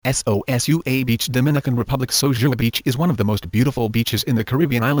Sosua Beach, Dominican Republic. Sosua Beach is one of the most beautiful beaches in the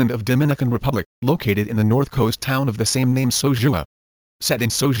Caribbean island of Dominican Republic, located in the north coast town of the same name, Sosua. Set in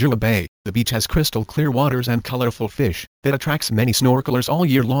Sosua Bay, the beach has crystal clear waters and colorful fish that attracts many snorkelers all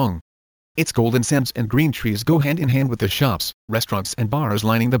year long. Its golden sands and green trees go hand in hand with the shops, restaurants and bars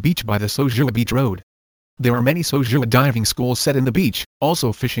lining the beach by the Sosua Beach Road. There are many Sosua diving schools set in the beach,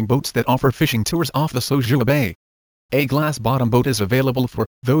 also fishing boats that offer fishing tours off the Sosua Bay. A glass-bottom boat is available for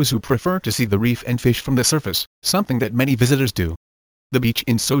those who prefer to see the reef and fish from the surface, something that many visitors do. The beach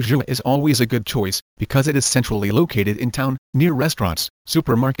in Sosua is always a good choice, because it is centrally located in town, near restaurants,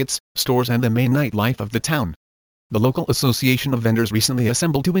 supermarkets, stores and the main nightlife of the town. The local association of vendors recently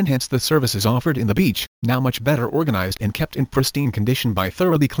assembled to enhance the services offered in the beach, now much better organized and kept in pristine condition by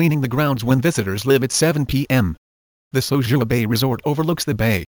thoroughly cleaning the grounds when visitors leave at 7 p.m. The Sosua Bay Resort overlooks the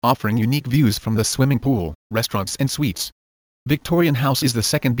bay, offering unique views from the swimming pool, restaurants and suites. Victorian House is the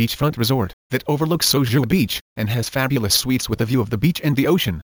second beachfront resort that overlooks Sosua Beach, and has fabulous suites with a view of the beach and the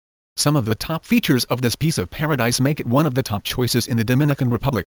ocean. Some of the top features of this piece of paradise make it one of the top choices in the Dominican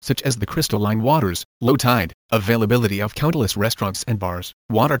Republic, such as the crystalline waters, low tide, availability of countless restaurants and bars,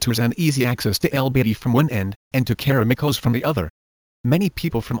 water tours and easy access to El Beatty from one end, and to Caramicos from the other. Many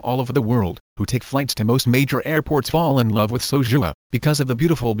people from all over the world, who take flights to most major airports, fall in love with Sosua, because of the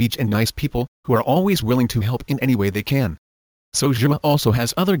beautiful beach and nice people, who are always willing to help in any way they can. Sosua also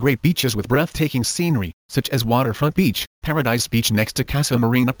has other great beaches with breathtaking scenery, such as Waterfront Beach, Paradise Beach next to Casa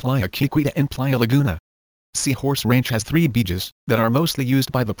Marina, Playa Chiquita and Playa Laguna. Seahorse Ranch has 3 beaches, that are mostly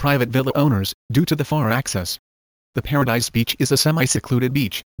used by the private villa owners, due to the far access. The Paradise Beach is a semi-secluded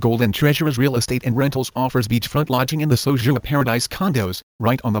beach. Golden Treasures Real Estate and Rentals offers beachfront lodging in the Sosua Paradise condos,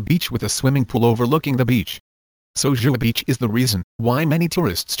 right on the beach with a swimming pool overlooking the beach. Sosua Beach is the reason why many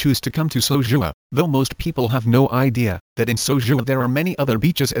tourists choose to come to Sosua, though most people have no idea that in Sosua there are many other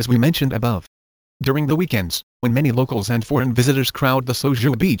beaches as we mentioned above. During the weekends, when many locals and foreign visitors crowd the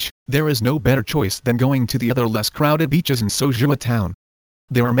Sosua Beach, there is no better choice than going to the other less crowded beaches in Sosua town.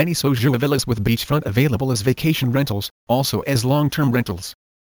 There are many Sosua villas with beachfront available as vacation rentals, also as long-term rentals.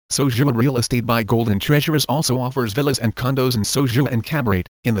 Sosua Real Estate by Golden Treasures also offers villas and condos in Sosua and Cabaret,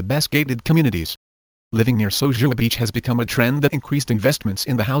 in the best gated communities. Living near Sosua Beach has become a trend that increased investments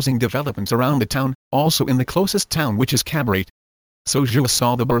in the housing developments around the town, also in the closest town, which is Cabaret. Sosua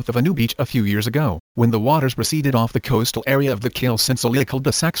saw the birth of a new beach a few years ago, when the waters receded off the coastal area of the Cale Sensolia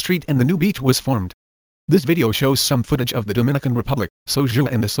cul-de-sac street and the new beach was formed. This video shows some footage of the Dominican Republic,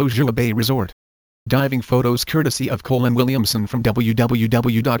 Sosua and the Sosua Bay Resort. Diving photos courtesy of Colin Williamson from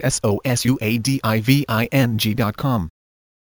www.sosuadiving.com.